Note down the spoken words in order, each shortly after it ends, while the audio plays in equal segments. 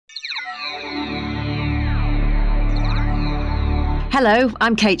Hello,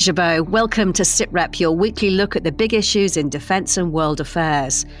 I'm Kate Jabot. Welcome to Sitrep, your weekly look at the big issues in defence and world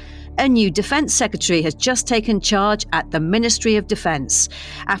affairs. A new Defence Secretary has just taken charge at the Ministry of Defence.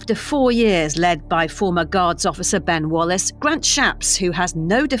 After 4 years led by former Guards officer Ben Wallace, Grant Shapps, who has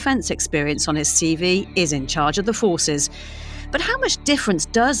no defence experience on his CV, is in charge of the forces. But how much difference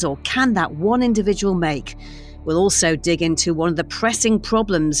does or can that one individual make? We'll also dig into one of the pressing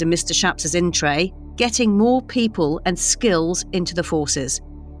problems in Mr Shapps' in-tray, getting more people and skills into the forces.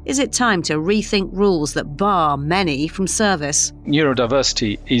 Is it time to rethink rules that bar many from service?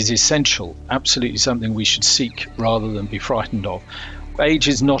 Neurodiversity is essential, absolutely something we should seek rather than be frightened of. Age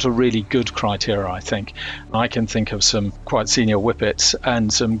is not a really good criteria, I think. I can think of some quite senior whippets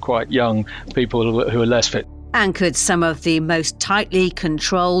and some quite young people who are less fit. And could some of the most tightly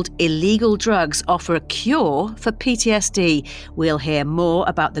controlled illegal drugs offer a cure for PTSD? We'll hear more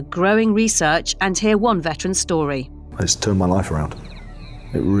about the growing research and hear one veteran's story. It's turned my life around.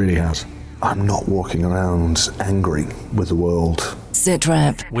 It really has. I'm not walking around angry with the world.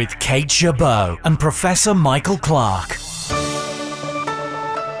 Sitrep with Kate Jabot and Professor Michael Clarke.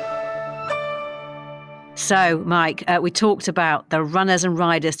 So, Mike, we talked about the runners and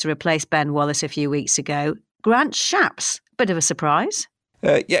riders to replace Ben Wallace a few weeks ago. Grant Shapps, bit of a surprise.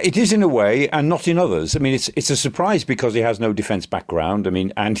 Yeah, it is in a way, and not in others. I mean, it's a surprise because he has no defence background. I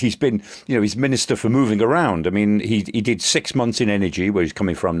mean, and he's been, he's Minister for moving around. I mean, he did 6 months in energy, where he's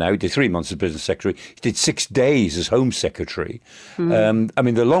coming from now. He did 3 months as Business Secretary. He did 6 days as Home Secretary. I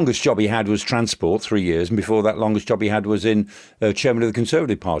mean, the longest job he had was transport, 3 years, and before that, longest job he had was in Chairman of the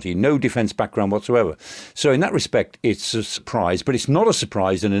Conservative Party. No defence background whatsoever. So in that respect, it's a surprise, but it's not a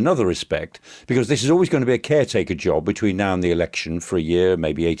surprise in another respect, because this is always going to be a caretaker job between now and the election for a year,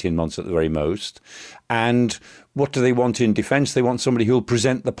 maybe 18 months at the very most. And what do they want in defence? They want somebody who will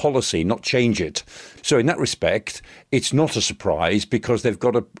present the policy, not change it. So in that respect, it's not a surprise because they've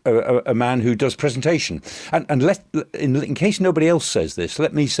got a man who does presentation. And in case nobody else says this,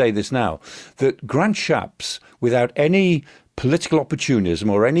 let me say this now, that Grant Shapps, without any political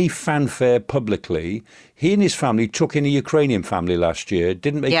opportunism or any fanfare publicly, he and his family took in a Ukrainian family last year,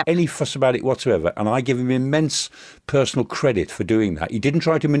 didn't make any fuss about it whatsoever. And I give him immense personal credit for doing that. He didn't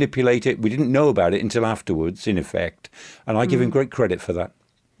try to manipulate it. We didn't know about it until afterwards, in effect. And I give him great credit for that.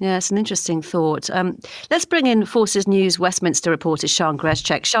 Yeah, it's an interesting thought. Let's bring in Forces News Westminster reporter Sian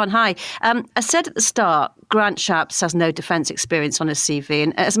Greszczak. Sian, hi. I said at the start, Grant Shapps has no defence experience on his CV.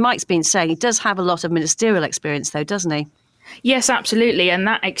 And as Mike's been saying, he does have a lot of ministerial experience, though, doesn't he? Yes, absolutely. And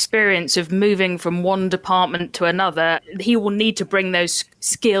that experience of moving from one department to another, he will need to bring those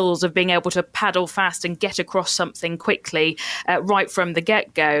skills of being able to paddle fast and get across something quickly right from the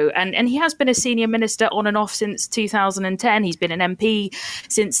get-go. And he has been a senior minister on and off since 2010. He's been an MP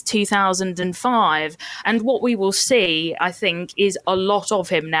since 2005. And what we will see, I think, is a lot of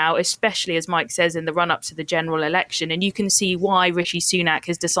him now, especially, as Mike says, in the run-up to the general election. And you can see why Rishi Sunak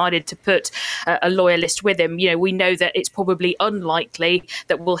has decided to put a loyalist with him. We know that it's probably unlikely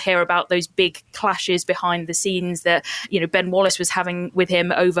that we'll hear about those big clashes behind the scenes that, Ben Wallace was having with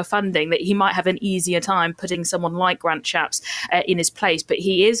him over funding, that he might have an easier time putting someone like Grant Shapps in his place. But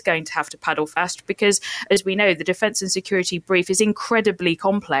he is going to have to paddle fast because, as we know, the defence and security brief is incredibly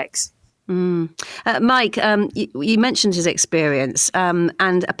complex. Mike, you mentioned his experience,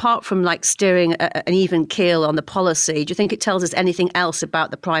 and apart from steering an even keel on the policy, do you think it tells us anything else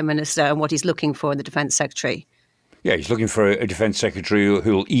about the Prime Minister and what he's looking for in the Defence Secretary? Yeah, he's looking for a defence secretary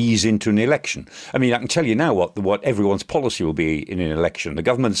who will ease into an election. I mean, I can tell you now what everyone's policy will be in an election. The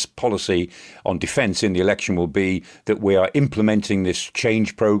government's policy on defence in the election will be that we are implementing this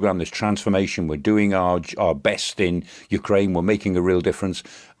change programme, this transformation. We're doing our best in Ukraine. We're making a real difference.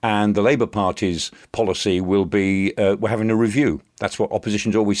 And the Labour Party's policy will be we're having a review. That's what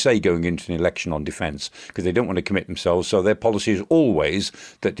oppositions always say going into an election on defence, because they don't want to commit themselves. So their policy is always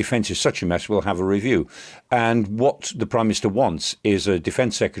that defence is such a mess, we'll have a review. And what the Prime Minister wants is a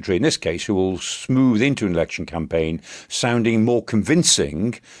Defence Secretary, in this case, who will smooth into an election campaign, sounding more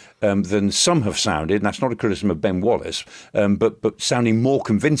convincing than some have sounded, and that's not a criticism of Ben Wallace, but sounding more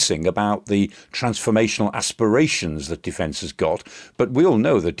convincing about the transformational aspirations that defence has got. But we all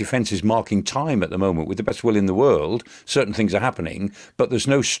know that defence is marking time at the moment. With the best will in the world, certain things are happening, but there's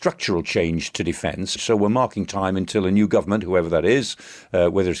no structural change to defence. So we're marking time until a new government, whoever that is,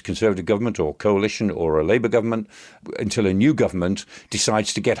 whether it's Conservative government or coalition or a Labour government, until a new government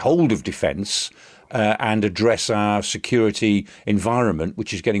decides to get hold of defence and address our security environment,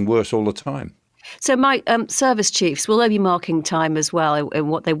 which is getting worse all the time. So, Mike, service chiefs, will they be marking time as well in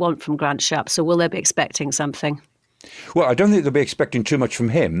what they want from Grant Shapps, or will they be expecting something? Well, I don't think they'll be expecting too much from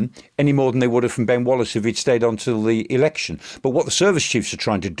him any more than they would have from Ben Wallace if he'd stayed on till the election. But what the service chiefs are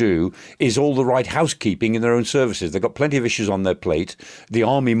trying to do is all the right housekeeping in their own services. They've got plenty of issues on their plate, the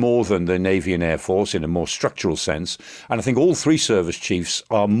Army more than the Navy and Air Force in a more structural sense. And I think all three service chiefs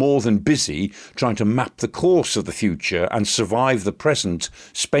are more than busy trying to map the course of the future and survive the present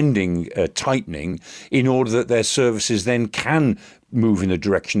spending tightening in order that their services then can move in the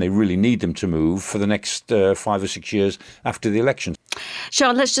direction they really need them to move for the next 5 or 6 years after the election.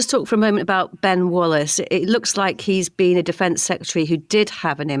 Sean, let's just talk for a moment about Ben Wallace. It looks like he's been a Defence Secretary who did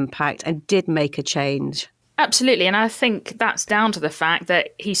have an impact and did make a change. Absolutely. And I think that's down to the fact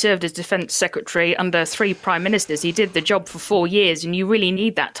that he served as Defence Secretary under 3 prime ministers. He did the job for 4 years, and you really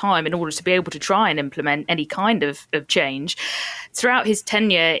need that time in order to be able to try and implement any kind of change. Throughout his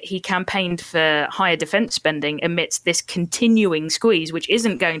tenure, he campaigned for higher defence spending amidst this continuing squeeze, which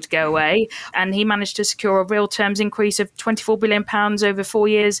isn't going to go away. And he managed to secure a real terms increase of £24 billion over 4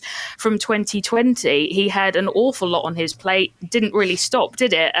 years from 2020. He had an awful lot on his plate. Didn't really stop,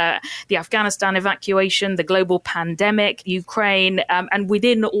 did it? The Afghanistan evacuation, the global pandemic, Ukraine, and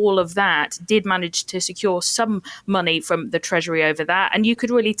within all of that, did manage to secure some money from the Treasury over that. And you could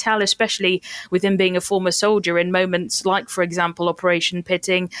really tell, especially with him being a former soldier, in moments like, for example, Operation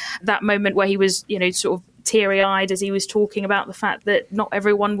Pitting, that moment where he was, sort of teary-eyed as he was talking about the fact that not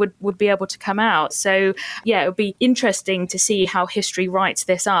everyone would be able to come out. So, yeah, it would be interesting to see how history writes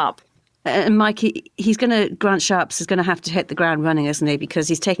this up. And Mike, Grant Shapps is going to have to hit the ground running, isn't he? Because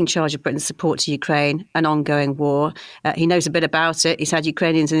he's taking charge of Britain's support to Ukraine, an ongoing war. He knows a bit about it. He's had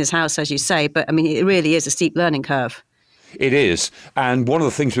Ukrainians in his house, as you say. But, I mean, it really is a steep learning curve. It is. And one of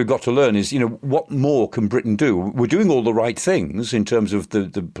the things we've got to learn is, what more can Britain do? We're doing all the right things in terms of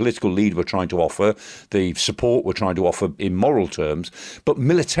the political lead we're trying to offer, the support we're trying to offer in moral terms. But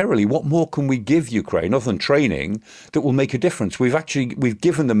militarily, what more can we give Ukraine other than training that will make a difference? We've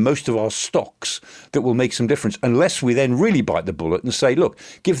given them most of our stocks that will make some difference, unless we then really bite the bullet and say, look,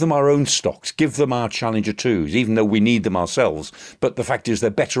 give them our own stocks, give them our Challenger 2s, even though we need them ourselves. But the fact is they're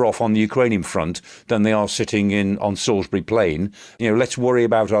better off on the Ukrainian front than they are sitting on Salisbury Plain. Let's worry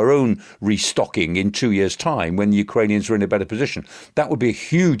about our own restocking in 2 years' time when the Ukrainians are in a better position. That would be a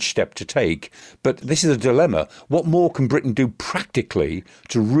huge step to take. But this is a dilemma. What more can Britain do practically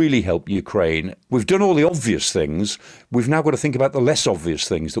to really help Ukraine? We've done all the obvious things. We've now got to think about the less obvious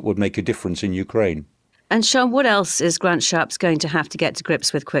things that would make a difference in Ukraine. And Sean, what else is Grant Shapps going to have to get to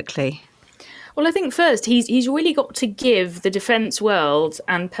grips with quickly? Well, I think first, he's really got to give the defence world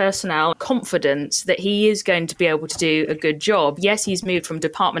and personnel confidence that he is going to be able to do a good job. Yes, he's moved from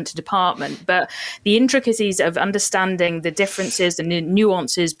department to department, but the intricacies of understanding the differences and the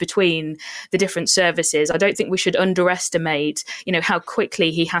nuances between the different services, I don't think we should underestimate, how quickly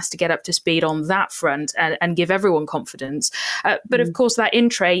he has to get up to speed on that front and give everyone confidence. But of course, that in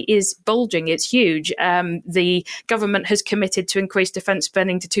tray is bulging. It's huge. The government has committed to increase defence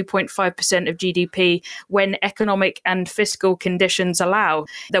spending to 2.5% of GDP when economic and fiscal conditions allow.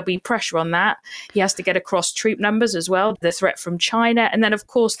 There'll be pressure on that. He has to get across troop numbers as well, the threat from China. And then, of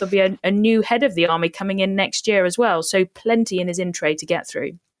course, there'll be a new head of the army coming in next year as well. So plenty in his in-tray to get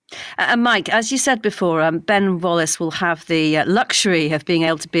through. And Mike, as you said before, Ben Wallace will have the luxury of being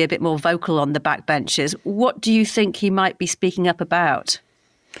able to be a bit more vocal on the backbenches. What do you think he might be speaking up about?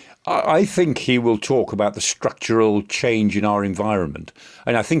 I think he will talk about the structural change in our environment.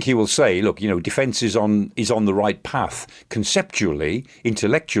 And I think he will say, look, defence is on the right path conceptually,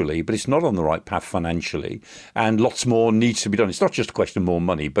 intellectually, but it's not on the right path financially. And lots more needs to be done. It's not just a question of more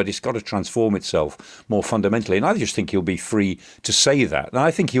money, but it's got to transform itself more fundamentally. And I just think he'll be free to say that. And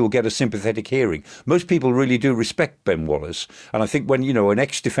I think he will get a sympathetic hearing. Most people really do respect Ben Wallace. And I think when, an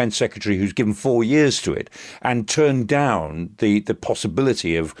ex-Defence Secretary who's given 4 years to it and turned down the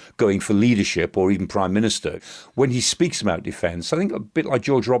possibility of going for leadership or even Prime Minister, when he speaks about defence, I think a bit like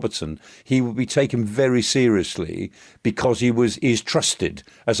George Robertson, he will be taken very seriously because he is trusted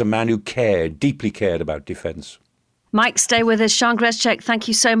as a man who deeply cared about defence. Mike, stay with us. Sean Greschek, thank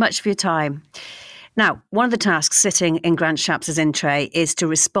you so much for your time. Now, one of the tasks sitting in Grant Shapps' in-tray is to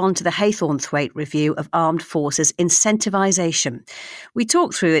respond to the Haythornthwaite review of armed forces incentivisation. We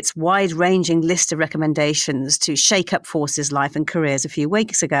talked through its wide-ranging list of recommendations to shake up forces' life and careers a few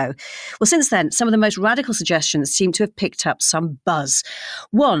weeks ago. Well, since then, some of the most radical suggestions seem to have picked up some buzz.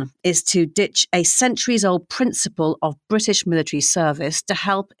 One is to ditch a centuries-old principle of British military service to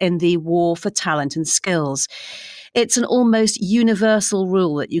help in the war for talent and skills. It's an almost universal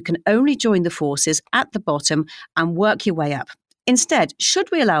rule that you can only join the forces at the bottom and work your way up. Instead, should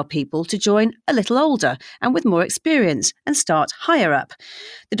we allow people to join a little older and with more experience and start higher up?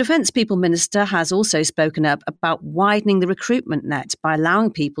 The Defence People Minister has also spoken up about widening the recruitment net by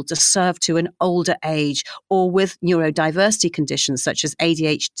allowing people to serve to an older age or with neurodiversity conditions such as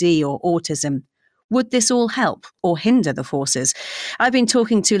ADHD or autism. Would this all help or hinder the forces? I've been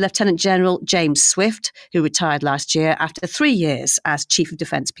talking to Lieutenant General James Swift, who retired last year after 3 years as Chief of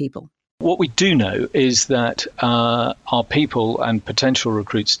Defence People. What we do know is that our people and potential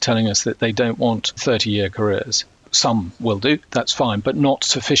recruits are telling us that they don't want 30-year careers. Some will do, that's fine, but not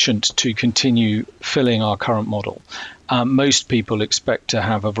sufficient to continue filling our current model. Most people expect to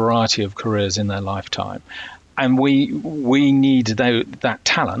have a variety of careers in their lifetime. And we need that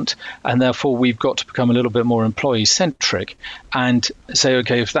talent, and therefore we've got to become a little bit more employee-centric and say,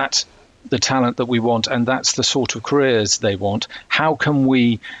 okay, if that's the talent that we want and that's the sort of careers they want, how can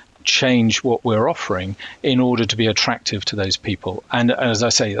we change what we're offering in order to be attractive to those people? And as I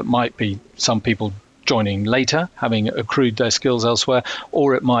say, that might be some people joining later, having accrued their skills elsewhere,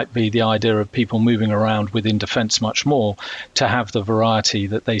 or it might be the idea of people moving around within Defence much more to have the variety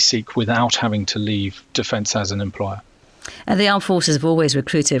that they seek without having to leave Defence as an employer. The armed forces have always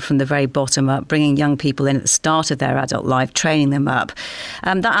recruited from the very bottom up, bringing young people in at the start of their adult life, training them up.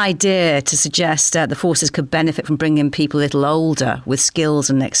 That idea to suggest the forces could benefit from bringing people a little older with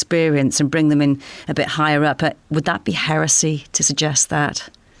skills and experience and bring them in a bit higher up, would that be heresy to suggest that?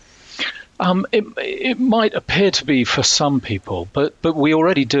 It might appear to be for some people, but we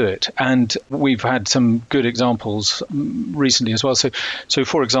already do it, and we've had some good examples recently as well. So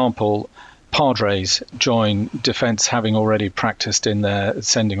for example, Padres join Defence having already practiced in their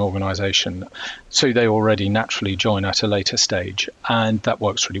sending organisation, so they already naturally join at a later stage, and that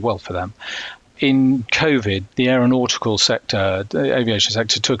works really well for them. In COVID, the aeronautical sector, the aviation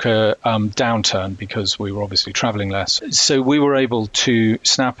sector, took a downturn because we were obviously travelling less. So we were able to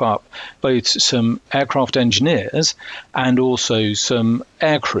snap up both some aircraft engineers and also some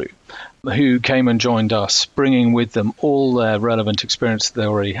aircrew who came and joined us, bringing with them all their relevant experience that they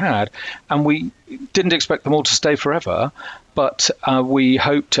already had. And we didn't expect them all to stay forever, but we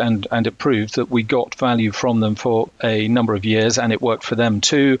hoped, and it proved, that we got value from them for a number of years, and it worked for them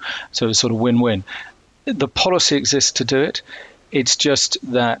too. So it was sort of win-win. The policy exists to do it. It's just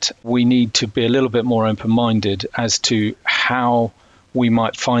that we need to be a little bit more open-minded as to how we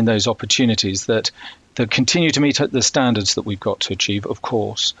might find those opportunities that continue to meet the standards that we've got to achieve, of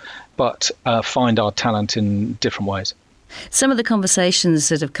course, but find our talent in different ways. Some of the conversations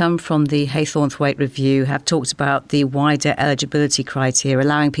that have come from the Haythornthwaite Review have talked about the wider eligibility criteria,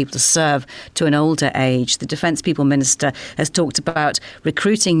 allowing people to serve to an older age. The Defence People Minister has talked about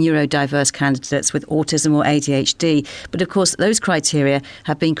recruiting neurodiverse candidates with autism or ADHD. But of course, those criteria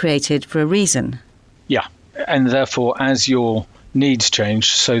have been created for a reason. Yeah, and therefore, as your needs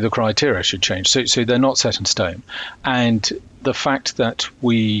change, so the criteria should change. So they're not set in stone. And the fact that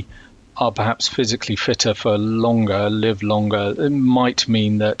we are perhaps physically fitter for longer, live longer, it might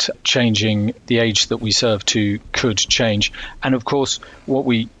mean that changing the age that we serve to could change. And of course, what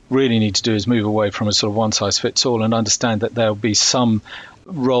we really need to do is move away from a sort of one-size-fits-all and understand that there will be some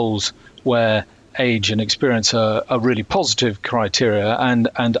roles where age and experience are really positive criteria,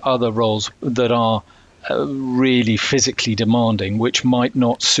 and other roles that are really physically demanding, which might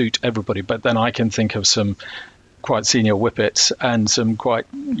not suit everybody. But then I can think of some quite senior whippets and some quite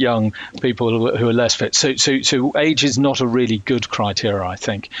young people who are less fit. So age is not a really good criteria, I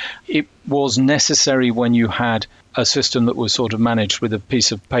think. It was necessary when you had a system that was sort of managed with a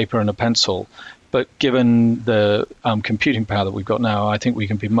piece of paper and a pencil. But given the computing power that we've got now, I think we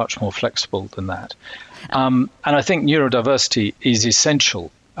can be much more flexible than that. And I think neurodiversity is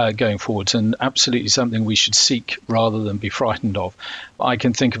essential going forwards, and absolutely something we should seek rather than be frightened of. I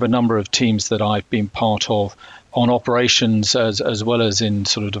can think of a number of teams that I've been part of on operations as well as in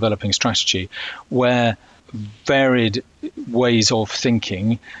sort of developing strategy, where varied ways of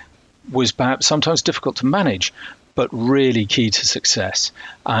thinking was perhaps sometimes difficult to manage, but really key to success.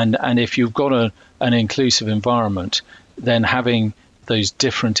 And if you've got an inclusive environment, then having those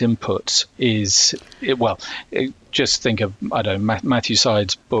different inputs just think of, Matthew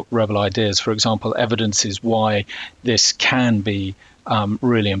Syed's book, Rebel Ideas, for example. Evidence is why this can be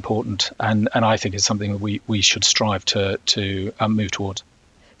really important. And I think it's something that we should strive to move towards.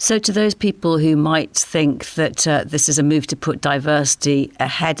 So to those people who might think that this is a move to put diversity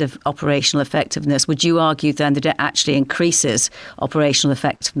ahead of operational effectiveness, would you argue then that it actually increases operational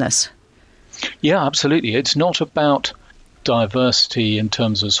effectiveness? Yeah, absolutely. It's not about diversity in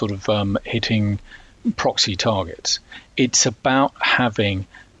terms of sort of hitting proxy targets. It's about having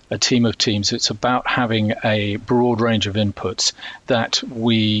a team of teams. It's about having a broad range of inputs that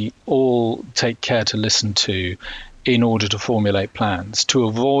we all take care to listen to in order to formulate plans, to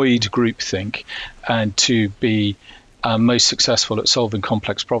avoid groupthink and to be most successful at solving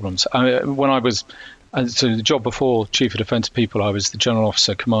complex problems. When I was, so the job before Chief of Defence People, I was the General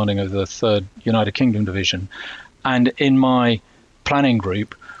Officer commanding of the 3rd United Kingdom Division. And in my planning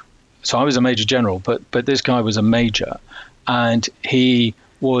group, so I was a Major General, but this guy was a Major, and he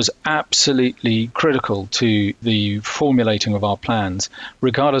was absolutely critical to the formulating of our plans.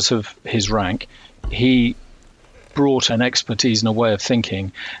 Regardless of his rank, he brought an expertise and a way of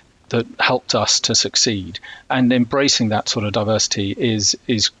thinking that helped us to succeed. And embracing that sort of diversity is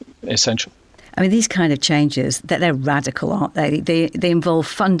essential. I mean, these kind of changes, they're radical, aren't they? They involve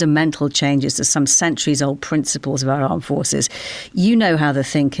fundamental changes to some centuries-old principles of our armed forces. You know how the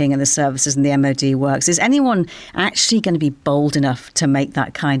thinking and the services and the MOD works. Is anyone actually going to be bold enough to make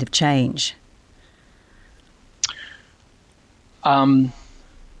that kind of change? It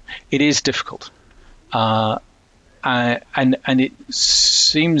is difficult. And it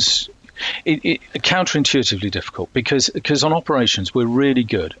seems counterintuitively difficult because on operations we're really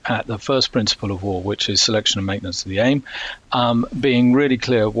good at the first principle of war, which is selection and maintenance of the aim, being really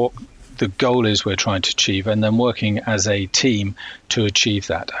clear what the goal is we're trying to achieve, and then working as a team to achieve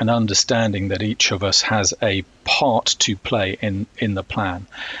that, and understanding that each of us has a part to play in the plan.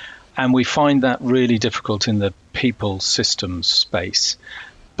 And we find that really difficult in the people systems space.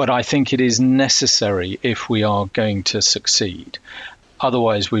 But I think it is necessary if we are going to succeed.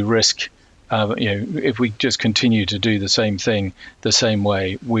 Otherwise, we risk, if we just continue to do the same thing the same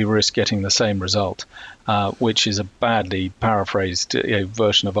way, we risk getting the same result, which is a badly paraphrased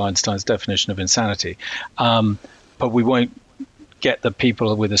version of Einstein's definition of insanity. But we won't get the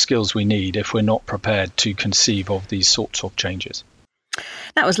people with the skills we need if we're not prepared to conceive of these sorts of changes.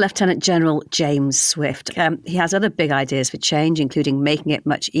 That was Lieutenant General James Swift. He has other big ideas for change, including making it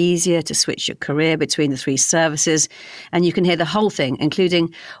much easier to switch your career between the 3 services. And you can hear the whole thing,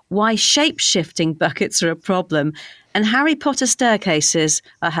 including why shape-shifting buckets are a problem and Harry Potter staircases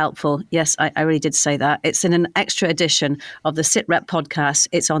are helpful. Yes, I really did say that. It's in an extra edition of the Sitrep podcast.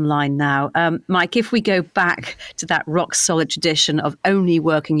 It's online now. Mike, if we go back to that rock-solid tradition of only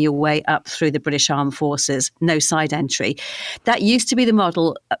working your way up through the British Armed Forces, no side entry, that used to be the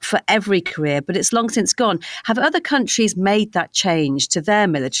model for every career, but it's long since gone. Have other countries made that change to their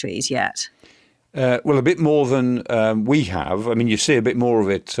militaries yet? Well, a bit more than we have. I mean, you see a bit more of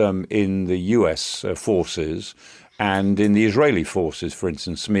it in the US forces and in the Israeli forces, for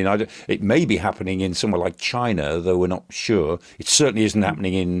instance. I mean, it may be happening in somewhere like China, though we're not sure. It certainly isn't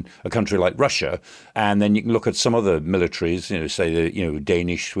happening in a country like Russia. And then you can look at some other militaries, say the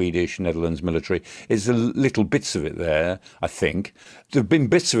Danish, Swedish, Netherlands military. There's little bits of it there, I think. There have been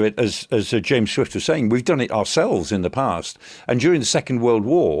bits of it, as James Swift was saying. We've done it ourselves in the past. And during the Second World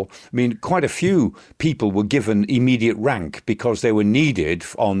War, I mean, quite a few people were given immediate rank because they were needed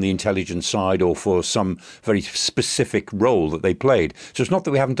on the intelligence side or for some very specific role that they played. So it's not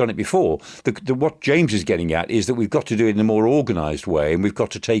that we haven't done it before. What James is getting at is that we've got to do it in a more organised way, and we've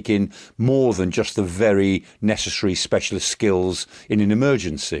got to take in more than just the very necessary specialist skills in an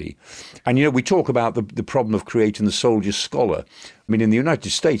emergency. And, we talk about the problem of creating the soldier scholar. I mean, in the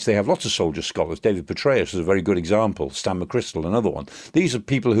United States, they have lots of soldier scholars. David Petraeus is a very good example. Stan McChrystal, another one. These are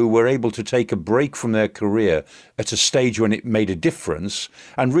people who were able to take a break from their career at a stage when it made a difference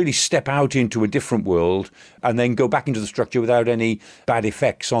and really step out into a different world and then go back into the structure without any bad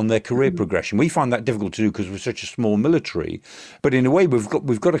effects on their career progression. We find that difficult to do because we're such a small military. But in a way, we've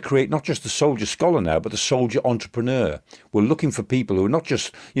got to create not just the soldier scholar now, but the soldier entrepreneur. We're looking for people who are not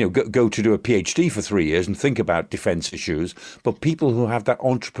just, go to do a PhD for 3 years and think about defence issues, but people who have that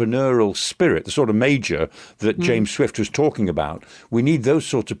entrepreneurial spirit, the sort of major that James Swift was talking about. We need those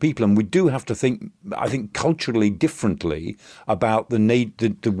sorts of people, and we do have to think, I think, culturally differently about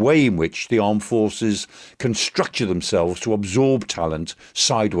the way in which the armed forces can structure themselves to absorb talent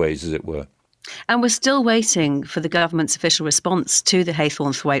sideways, as it were. And we're still waiting for the government's official response to the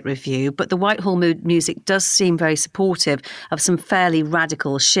Haythornthwaite review, but the Whitehall mood music does seem very supportive of some fairly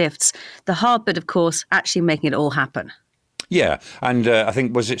radical shifts. The hard bit, of course, actually making it all happen. Yeah, and I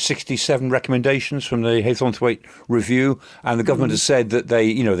think, was it 67 recommendations from the Haythornthwaite review? And the government has said that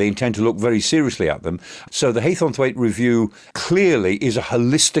they intend to look very seriously at them. So the Haythornthwaite review clearly is a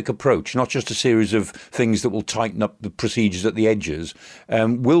holistic approach, not just a series of things that will tighten up the procedures at the edges.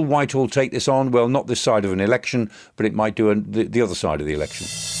 Will Whitehall take this on? Well, not this side of an election, but it might do the other side of the election.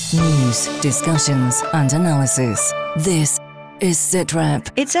 News, discussions and analysis. This is Sitrep.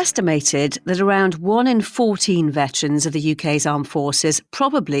 It's estimated that around 1 in 14 veterans of the UK's armed forces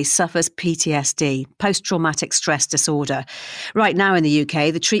probably suffers PTSD, post-traumatic stress disorder. Right now in the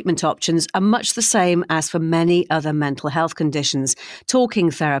UK, the treatment options are much the same as for many other mental health conditions,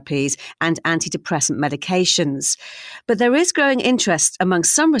 talking therapies and antidepressant medications. But there is growing interest among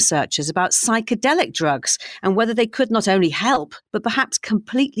some researchers about psychedelic drugs and whether they could not only help, but perhaps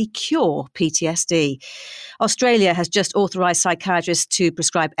completely cure PTSD. Australia has just authorised psychiatrists to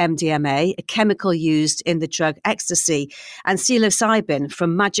prescribe MDMA, a chemical used in the drug ecstasy, and psilocybin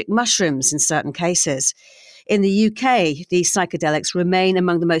from magic mushrooms in certain cases. In the UK, these psychedelics remain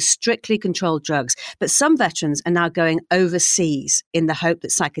among the most strictly controlled drugs, but some veterans are now going overseas in the hope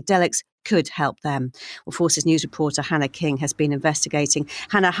that psychedelics could help them. Well, Forces News reporter Hannah King has been investigating.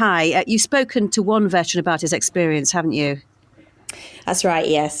 Hannah, hi. You've spoken to one veteran about his experience, haven't you? That's right,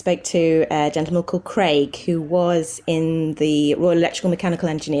 yes. Spoke to a gentleman called Craig, who was in the Royal Electrical Mechanical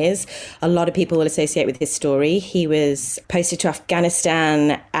Engineers. A lot of people will associate with his story. He was posted to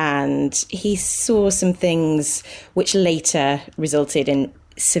Afghanistan and he saw some things which later resulted in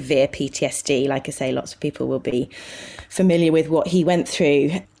severe PTSD. Like I say, lots of people will be familiar with what he went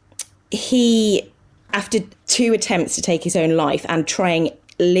through. He, after 2 attempts to take his own life and trying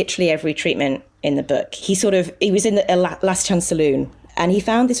literally every treatment in the book, he was in a last chance saloon, and he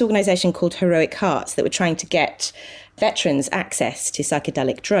found this organisation called Heroic Hearts that were trying to get veterans access to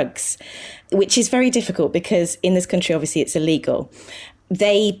psychedelic drugs, which is very difficult because in this country, obviously, it's illegal.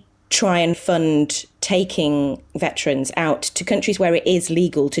 They try and fund taking veterans out to countries where it is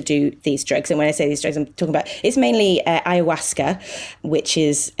legal to do these drugs. And when I say these drugs, I'm talking about, it's mainly ayahuasca, which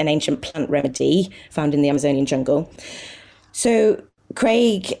is an ancient plant remedy found in the Amazonian jungle. So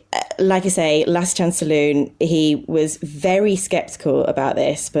Craig, like I say, last chance saloon, he was very sceptical about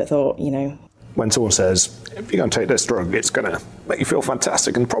this, but thought, When someone says, if you're going to take this drug, it's going to make you feel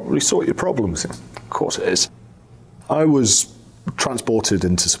fantastic and probably sort your problems. Of course it is. I was transported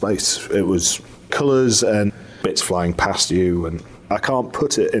into space. It was colours and bits flying past you, and I can't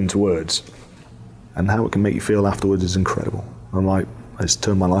put it into words. And how it can make you feel afterwards is incredible. It's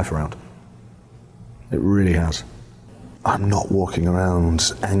turned my life around. It really has. I'm not walking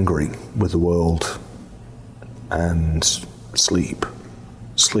around angry with the world and sleep.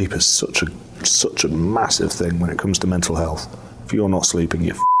 Sleep is such a massive thing when it comes to mental health. If you're not sleeping,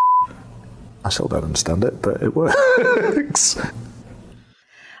 you're I still don't understand it, but it works.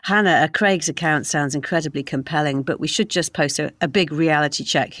 Hannah, Craig's account sounds incredibly compelling, but we should just post a big reality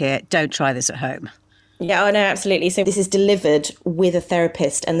check here. Don't try this at home. Yeah, no, absolutely. So this is delivered with a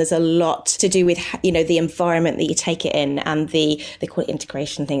therapist, and there's a lot to do with, the environment that you take it in, and they call it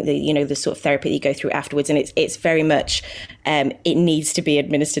integration thing, the sort of therapy that you go through afterwards. And it's very much, it needs to be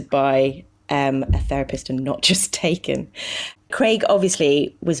administered by a therapist and not just taken. Craig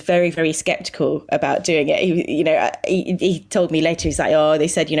obviously was very, very skeptical about doing it. He told me later, he's like, they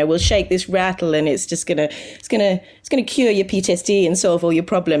said, we'll shake this rattle and it's just gonna cure your PTSD and solve all your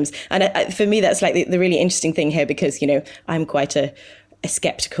problems. And for me, that's like the really interesting thing here, because I'm quite a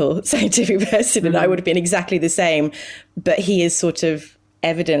skeptical scientific person, and I would have been exactly the same. But he is sort of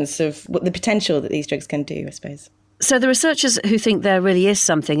evidence of what the potential that these drugs can do, I suppose. So the researchers who think there really is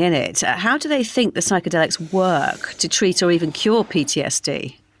something in it, how do they think the psychedelics work to treat or even cure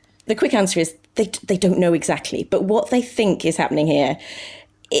PTSD? The quick answer is they don't know exactly. But what they think is happening here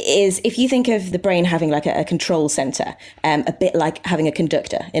is, if you think of the brain having like a control centre, a bit like having a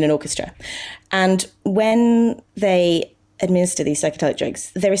conductor in an orchestra. And when they administer these psychedelic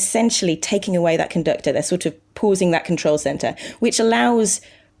drugs, they're essentially taking away that conductor. They're sort of pausing that control centre, which allows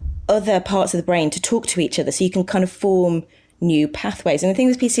other parts of the brain to talk to each other, so you can kind of form new pathways. And the thing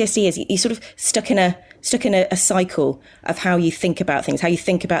with PTSD is you're sort of stuck in a cycle of how you think about things, how you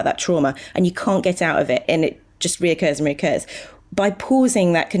think about that trauma, and you can't get out of it, and it just reoccurs and reoccurs. By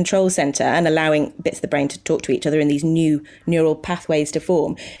pausing that control centre and allowing bits of the brain to talk to each other and these new neural pathways to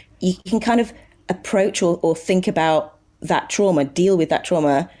form, you can kind of approach or think about that trauma, deal with that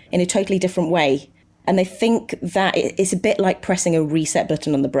trauma in a totally different way. And they think that it's a bit like pressing a reset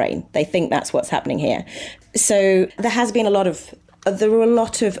button on the brain. They think that's what's happening here. So there were a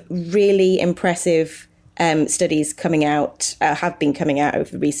lot of really impressive studies coming out, have been coming out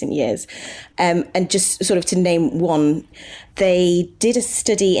over recent years. And just sort of to name one, they did a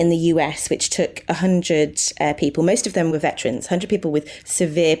study in the US which took 100 people. Most of them were veterans, 100 people with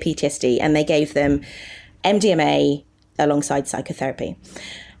severe PTSD, and they gave them MDMA alongside psychotherapy.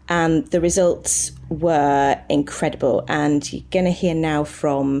 And the results were incredible. And you're going to hear now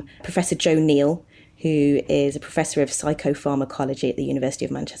from Professor Joe Neal, who is a professor of psychopharmacology at the University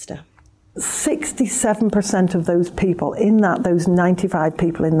of Manchester. 67% of those people those 95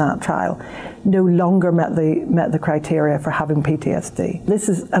 people in that trial no longer met the criteria for having PTSD. This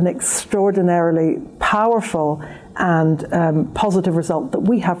is an extraordinarily powerful and positive result that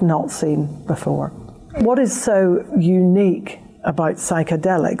we have not seen before. What is so unique about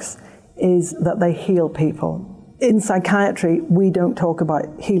psychedelics is that they heal people. In psychiatry, we don't talk about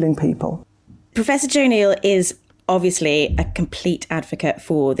healing people. Professor Jo Neal is obviously a complete advocate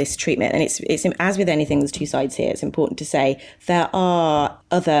for this treatment. And it's as with anything, there's two sides here. It's important to say there are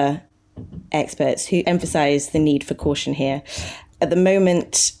other experts who emphasise the need for caution here. At the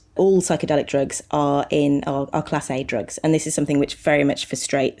moment, all psychedelic drugs are Class A drugs. And this is something which very much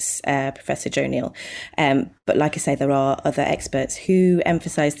frustrates Professor Jo Neal. But like I say, there are other experts who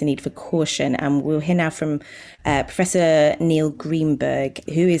emphasise the need for caution. And we'll hear now from Professor Neil Greenberg,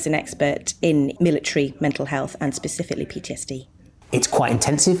 who is an expert in military mental health and specifically PTSD. It's quite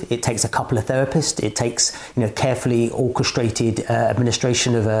intensive. It takes a couple of therapists. It takes, carefully orchestrated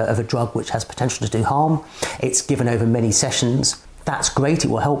administration of a drug which has potential to do harm. It's given over many sessions. That's great, it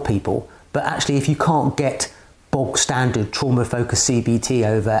will help people, but actually if you can't get bog standard trauma-focused CBT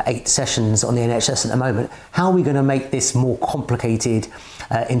over 8 sessions on the NHS at the moment, how are we going to make this more complicated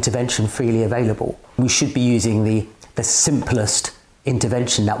intervention freely available? We should be using the simplest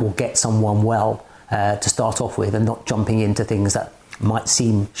intervention that will get someone well to start off with, and not jumping into things that might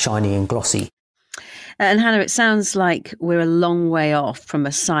seem shiny and glossy. And Hannah, it sounds like we're a long way off from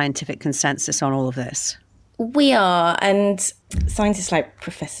a scientific consensus on all of this. We are, and scientists like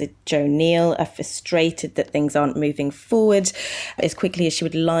Professor Jo Neal are frustrated that things aren't moving forward as quickly as she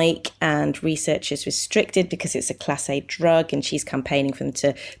would like, and research is restricted because it's a Class A drug, and she's campaigning for them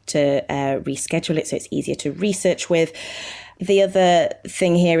to reschedule it so it's easier to research with. The other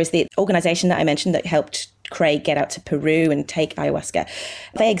thing here is the organisation that I mentioned that helped Craig get out to Peru and take ayahuasca.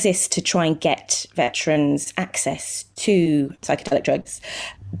 They exist to try and get veterans access to psychedelic drugs.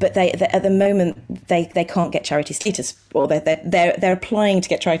 But they at the moment, they can't get charity status, or they're applying to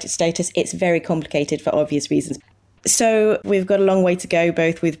get charity status. It's very complicated for obvious reasons. So we've got a long way to go,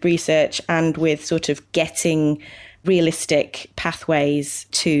 both with research and with sort of getting realistic pathways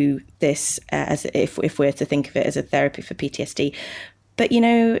to this, as if we're to think of it as a therapy for PTSD. But,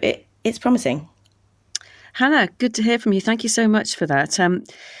 it's promising. Hannah, good to hear from you. Thank you so much for that.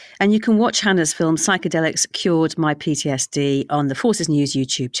 And you can watch Hannah's film Psychedelics Cured My PTSD on the Forces News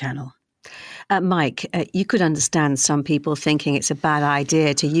YouTube channel. Mike, you could understand some people thinking it's a bad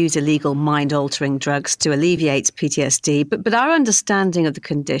idea to use illegal mind-altering drugs to alleviate PTSD, but our understanding of the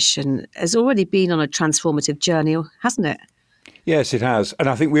condition has already been on a transformative journey, hasn't it? Yes, it has. And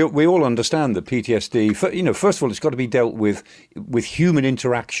I think we all understand that PTSD, first of all, it's got to be dealt with human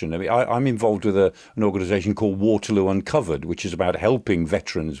interaction. I mean, I'm involved with an organisation called Waterloo Uncovered, which is about helping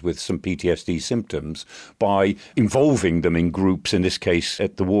veterans with some PTSD symptoms by involving them in groups, in this case,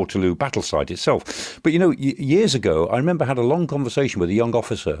 at the Waterloo battle site itself. But, years ago, I remember I had a long conversation with a young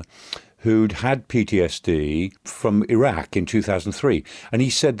officer who'd had PTSD from Iraq in 2003. And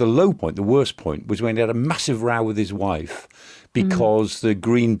he said the low point, the worst point, was when he had a massive row with his wife because the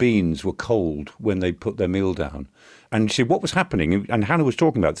green beans were cold when they put their meal down. And she said, what was happening? And Hannah was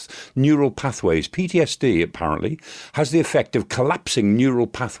talking about this, neural pathways. PTSD, apparently, has the effect of collapsing neural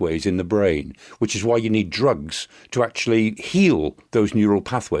pathways in the brain, which is why you need drugs to actually heal those neural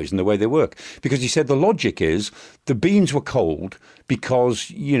pathways and the way they work. Because he said the logic is the beans were cold because,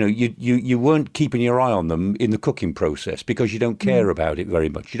 you weren't keeping your eye on them in the cooking process because you don't care about it very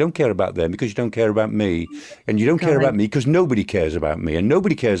much. You don't care about them because you don't care about me. And you don't care about me because nobody cares about me. And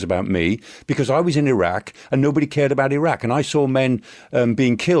nobody cares about me because I was in Iraq and nobody cared about Iraq. And I saw men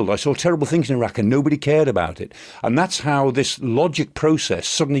being killed. I saw terrible things in Iraq and nobody cared about it. And that's how this logic process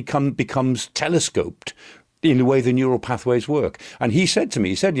suddenly becomes telescoped in the way the neural pathways work. And he said to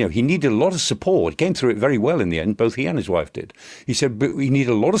me, he needed a lot of support. He came through it very well in the end, both he and his wife did. He said, but he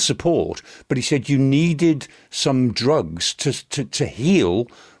needed a lot of support, but he said you needed some drugs to heal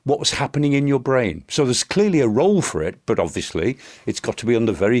what was happening in your brain. So there's clearly a role for it, but obviously it's got to be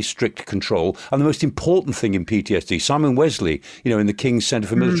under very strict control. And the most important thing in PTSD, Simon Wesley, in the King's Centre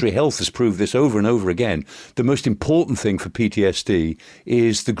for Military Health has proved this over and over again. The most important thing for PTSD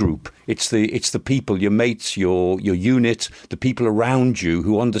is the group. It's the people, your mates, your unit, the people around you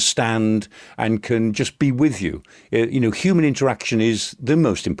who understand and can just be with you. Human interaction is the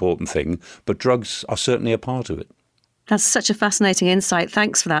most important thing, but drugs are certainly a part of it. That's such a fascinating insight.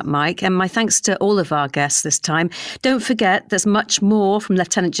 Thanks for that, Mike. And my thanks to all of our guests this time. Don't forget, there's much more from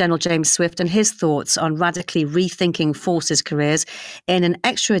Lieutenant General James Swift and his thoughts on radically rethinking forces careers in an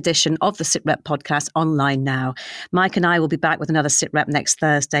extra edition of the Sitrep podcast online now. Mike and I will be back with another Sitrep next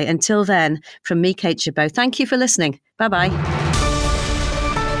Thursday. Until then, from me, Kate Chabot, thank you for listening. Bye-bye.